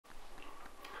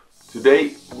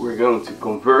Today we're going to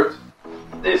convert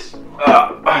this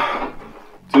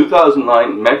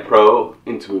 2009 Mac Pro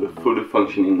into the fully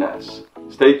functioning NAS.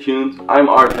 Stay tuned, I'm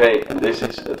RJ and this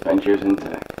is Adventures in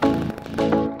Tech.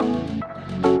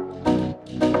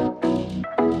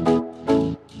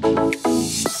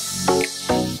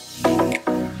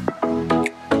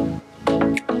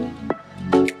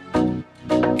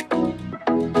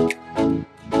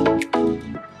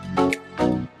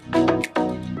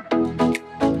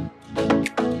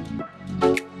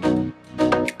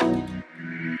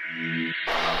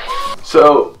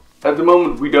 So at the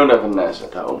moment we don't have a NAS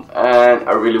at home and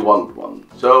I really want one.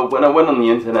 So when I went on the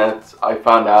internet I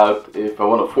found out if I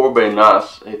want a 4-bay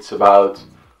NAS it's about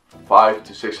 500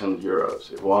 to 600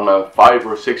 euros. If I want a 5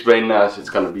 or 6-bay NAS it's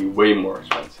gonna be way more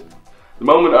expensive. At the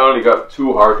moment I only got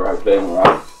 2 hard drives laying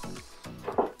around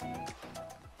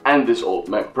and this old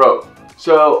Mac Pro.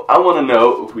 So I want to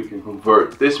know if we can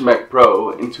convert this Mac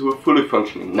Pro into a fully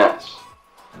functioning NAS.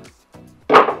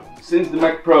 Since the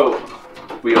Mac Pro,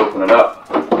 we open it up,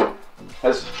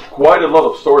 has quite a lot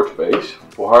of storage space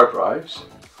for hard drives.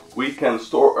 We can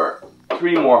store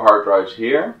 3 more hard drives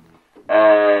here,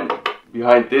 and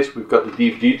behind this we've got the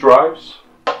DVD drives.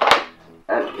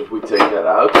 And if we take that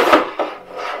out,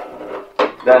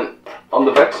 then on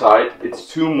the back side it's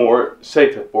 2 more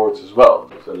SATA ports as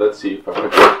well. So let's see if I can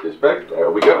put this back.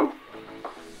 There we go.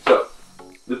 So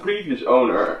the previous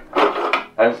owner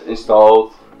has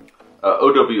installed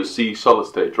OWC solid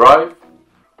state drive,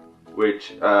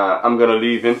 which I'm gonna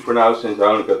leave in for now since I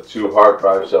only got 2 hard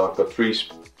drives, so I've got 3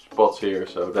 spots here,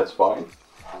 so that's fine.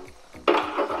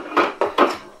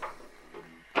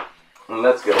 And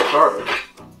let's get started.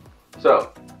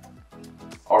 So,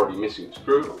 already missing a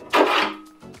screw.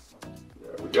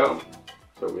 There we go.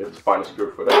 So we have to find a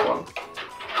screw for that one.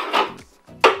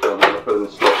 So I'm gonna put it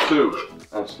in slot 2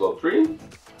 and slot 3.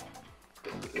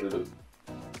 It'll do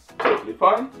totally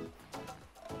fine.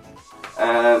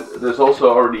 And there's also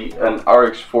already an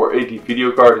RX 480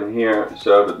 video card in here,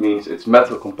 so that means it's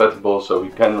metal compatible, so we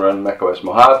can run macOS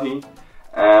Mojave.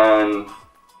 And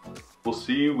we'll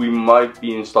see, we might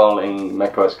be installing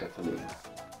macOS Catalina.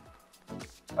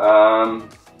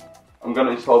 I'm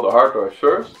gonna install the hard drive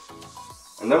first,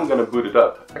 and then we're gonna boot it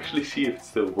up. Actually see if it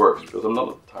still works, because I'm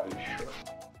not entirely sure.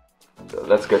 So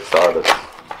let's get started.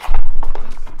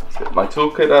 Let's get my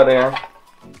toolkit out here.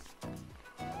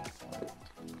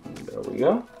 There we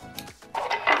go.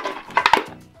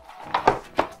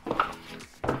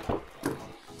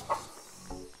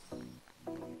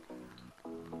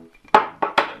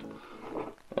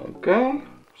 Okay,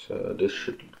 so this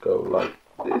should go like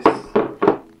this.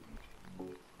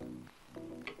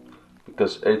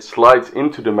 Because it slides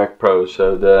into the Mac Pro,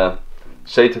 so the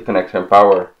SATA connector and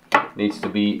power needs to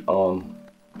be on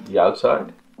the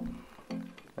outside.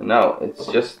 And now it's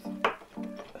just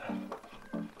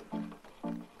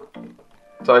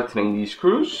tightening these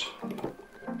screws.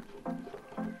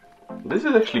 This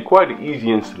is actually quite an easy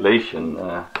installation.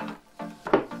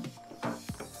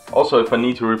 Also, if I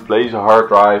need to replace a hard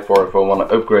drive or if I want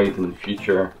to upgrade in the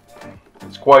future,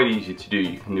 it's quite easy to do.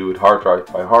 You can do it hard drive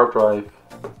by hard drive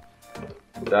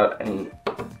without any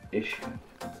issue.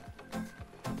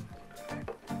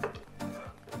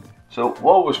 So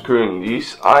while we're screwing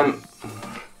these, I'm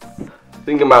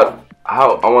thinking about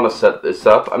how I want to set this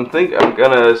up. I'm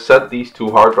gonna set these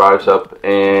 2 hard drives up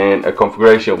in a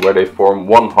configuration where they form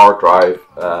 1 hard drive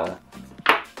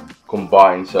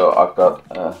combined. So I've got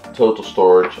a total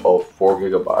storage of 4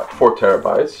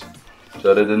 terabytes.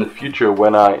 So that in the future,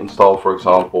 when I install, for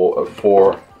example, a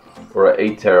 4 or an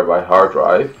 8 terabyte hard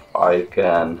drive, I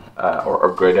can or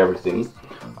upgrade everything.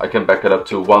 I can back it up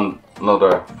to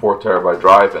another 4 terabyte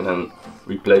drive and then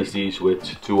replace these with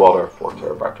 2 other 4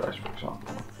 terabyte drives, for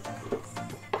example.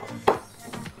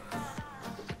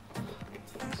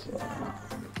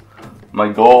 My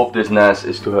goal of this NAS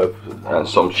is to have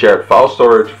some shared file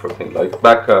storage for things like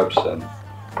backups and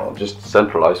just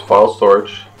centralized file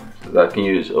storage that I can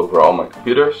use over all my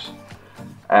computers,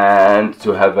 and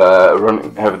to have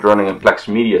it running in Plex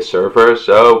Media server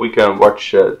so we can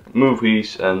watch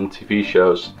movies and TV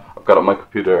shows I've got on my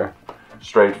computer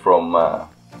straight from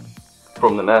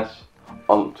the NAS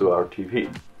onto our TV.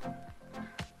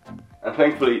 And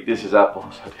thankfully this is Apple,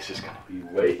 so this is going to be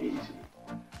way easy.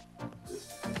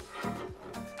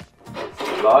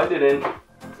 Slide it in,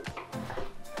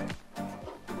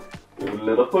 give it a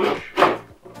little push,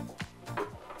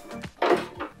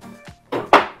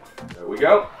 there we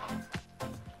go,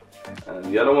 and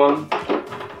the other one,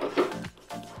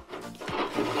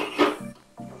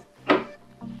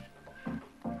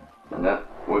 and then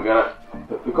we're gonna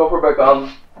put the cover back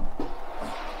on,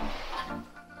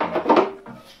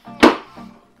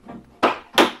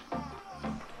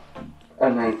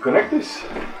 And then connect this.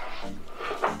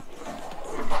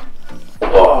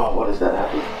 Oh, what is that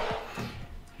heavy?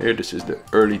 Here, this is the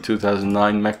early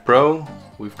 2009 Mac Pro.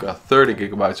 We've got 30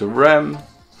 gigabytes of RAM,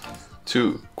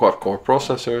 2 quad-core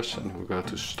processors, and we go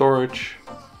to storage.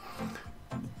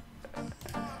 And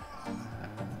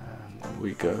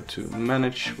we go to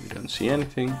manage, we don't see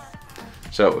anything.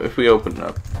 So if we open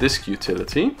up disk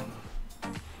utility,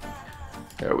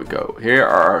 there we go. Here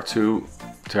are our 2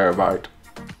 terabyte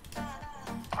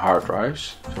hard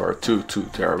drives, so our two 2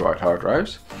 terabyte hard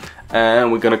drives.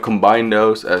 And we're gonna combine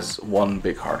those as one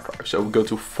big hard drive. So we go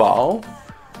to File,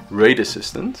 RAID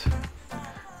Assistant,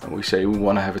 and we say we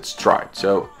want to have it striped.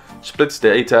 So splits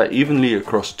data evenly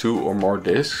across 2 or more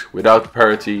disks without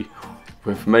parity of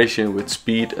information with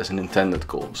speed as an intended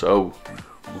goal. So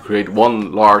we create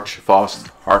one large, fast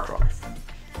hard drive.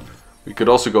 We could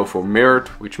also go for mirrored,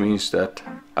 which means that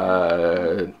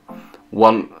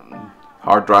one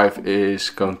hard drive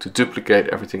is going to duplicate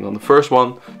everything on the first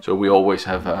one, so we always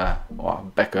have a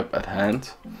backup at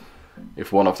hand.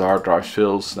 If one of the hard drives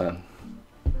fails, then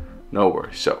no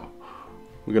worries. So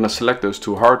we're gonna select those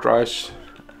 2 hard drives,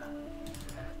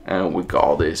 and we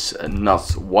call this a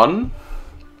NAS 1.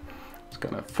 It's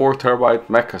gonna have 4 terabyte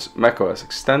macOS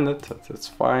extended. That's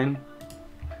fine.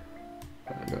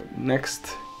 Go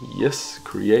next. Yes,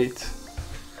 create.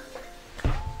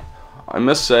 I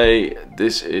must say,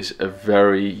 this is a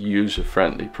very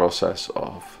user-friendly process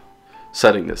of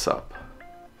setting this up.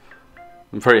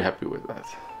 I'm very happy with that.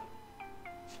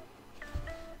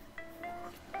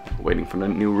 Waiting for the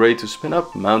new RAID to spin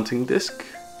up, mounting disk.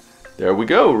 There we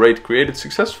go, RAID created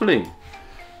successfully.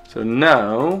 So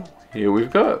now, here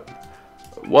we've got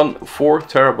one 4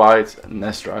 terabyte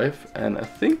NAS drive, and I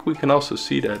think we can also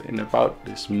see that in about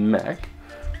this Mac.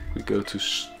 We go to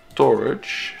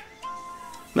storage.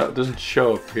 No, it doesn't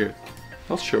show up here.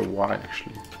 Not sure why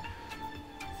actually.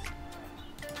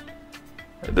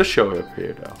 It does show up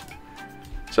here though.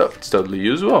 So it's totally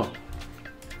usable.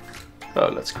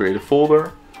 So let's create a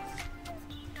folder.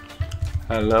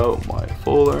 Hello, my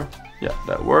folder. Yeah,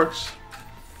 that works.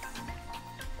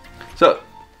 So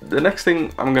the next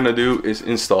thing I'm gonna do is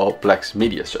install Plex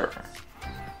Media Server.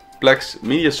 Plex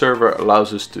Media Server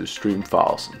allows us to stream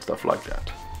files and stuff like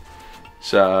that.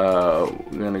 So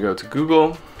we're gonna go to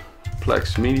Google,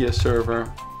 Plex Media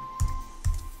Server,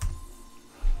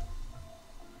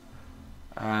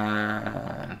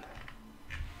 and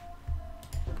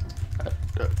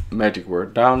the magic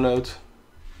word download.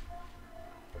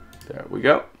 There we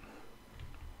go.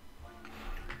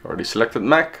 Already selected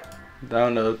Mac,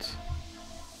 download.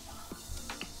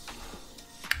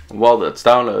 While that's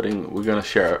downloading, we're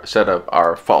gonna set up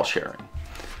our file sharing.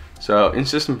 So in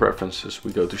system preferences,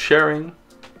 we go to sharing.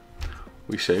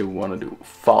 We say we want to do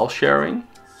file sharing.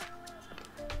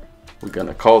 We're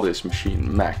gonna call this machine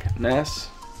macNAS.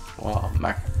 Wow,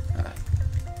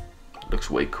 looks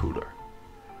way cooler.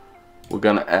 We're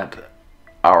gonna add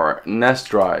our NAS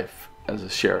drive as a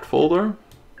shared folder.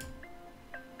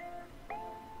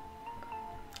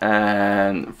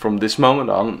 And from this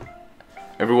moment on,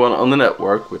 everyone on the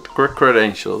network with correct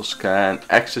credentials can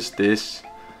access this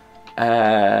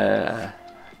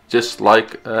just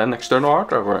like an external hard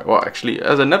drive, or actually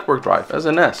as a network drive, as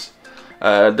a NAS.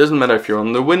 It doesn't matter if you're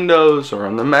on the Windows or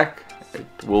on the Mac, it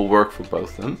will work for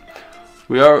both of them.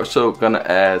 We are also gonna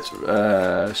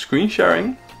add screen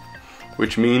sharing,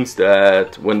 which means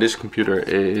that when this computer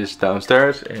is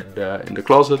downstairs in the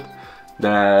closet,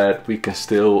 that we can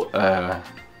still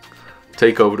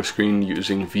take over the screen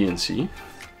using VNC.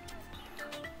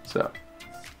 So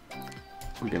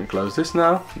we're gonna close this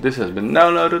now. This has been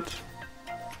downloaded.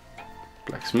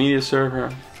 Plex Media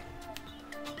Server.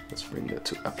 Let's bring that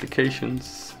to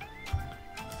applications.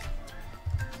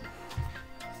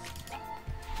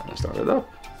 And start it up.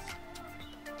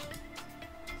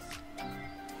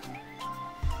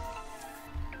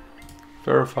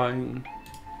 Verifying.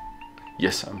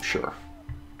 Yes, I'm sure.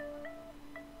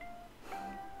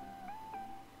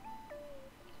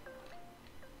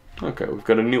 Okay, we've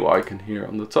got a new icon here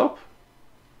on the top.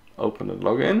 Open and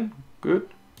log in. Good.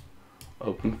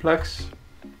 Open Plex.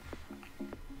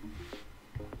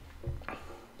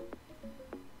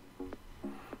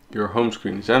 Your home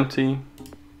screen is empty.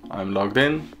 I'm logged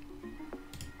in.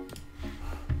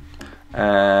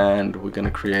 And we're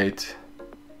gonna create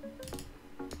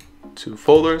 2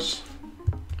 folders.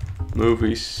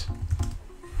 Movies.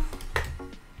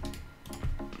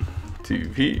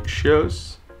 TV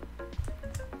shows.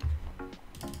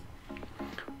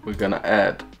 We're gonna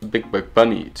add Big Bug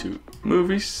Bunny to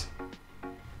movies.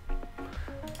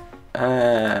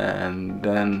 And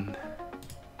then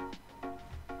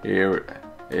here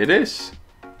it is.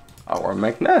 our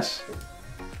macNAS.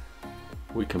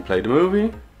 We can play the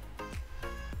movie.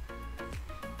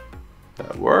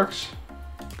 That works.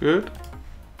 Good.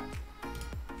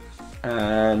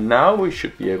 And now we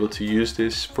should be able to use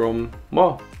this from,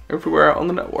 well, everywhere on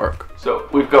the network. So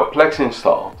we've got Plex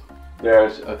installed.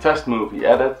 There's a test movie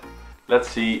added. Let's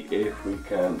see if we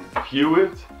can view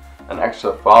it and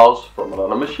extract files from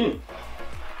another machine.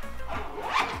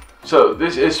 So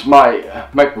this is my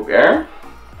MacBook Air.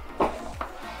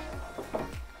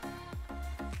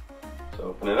 So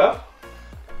open it up.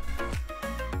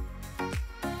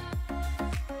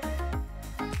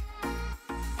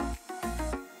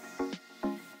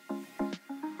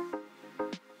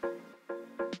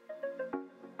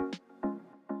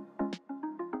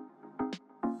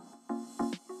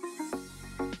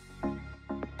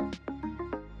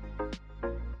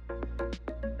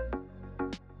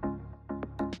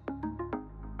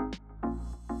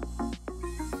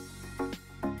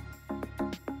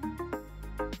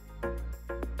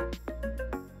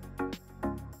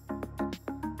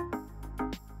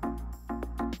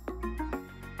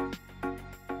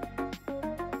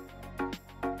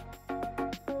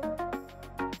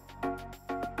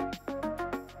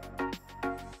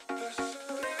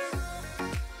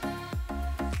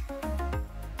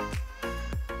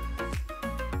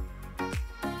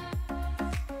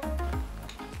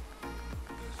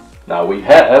 Now we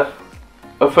have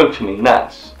a functioning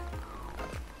NAS.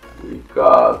 We've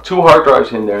got 2 hard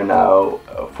drives in there now,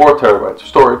 4 terabytes of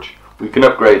storage. We can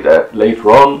upgrade that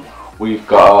later on. We've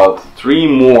got 3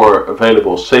 more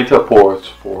available SATA ports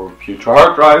for future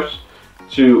hard drives,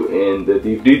 2 in the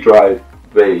DVD drive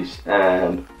base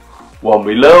and 1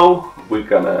 below.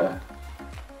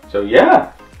 So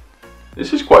yeah,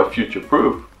 this is quite future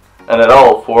proof, and it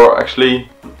all for actually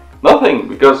nothing,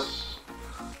 because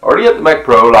I already had the Mac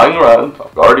Pro lying around.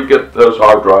 I've already got those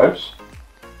hard drives,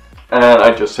 and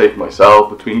I just saved myself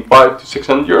between 500 to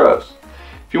 600 euros.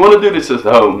 If you want to do this at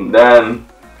home, then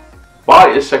buy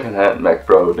a second-hand Mac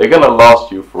Pro. They're gonna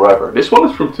last you forever. This one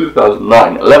is from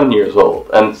 2009, 11 years old,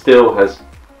 and still has,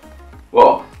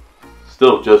 well,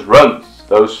 still just runs.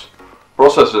 Those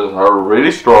processors are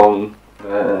really strong.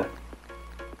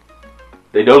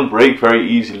 They don't break very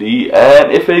easily,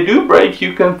 and if they do break,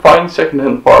 you can find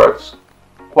second-hand parts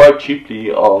quite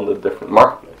cheaply on the different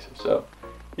marketplaces. So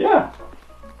yeah,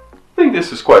 I think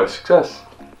this is quite a success.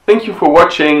 Thank you for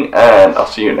watching, and I'll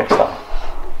see you next time.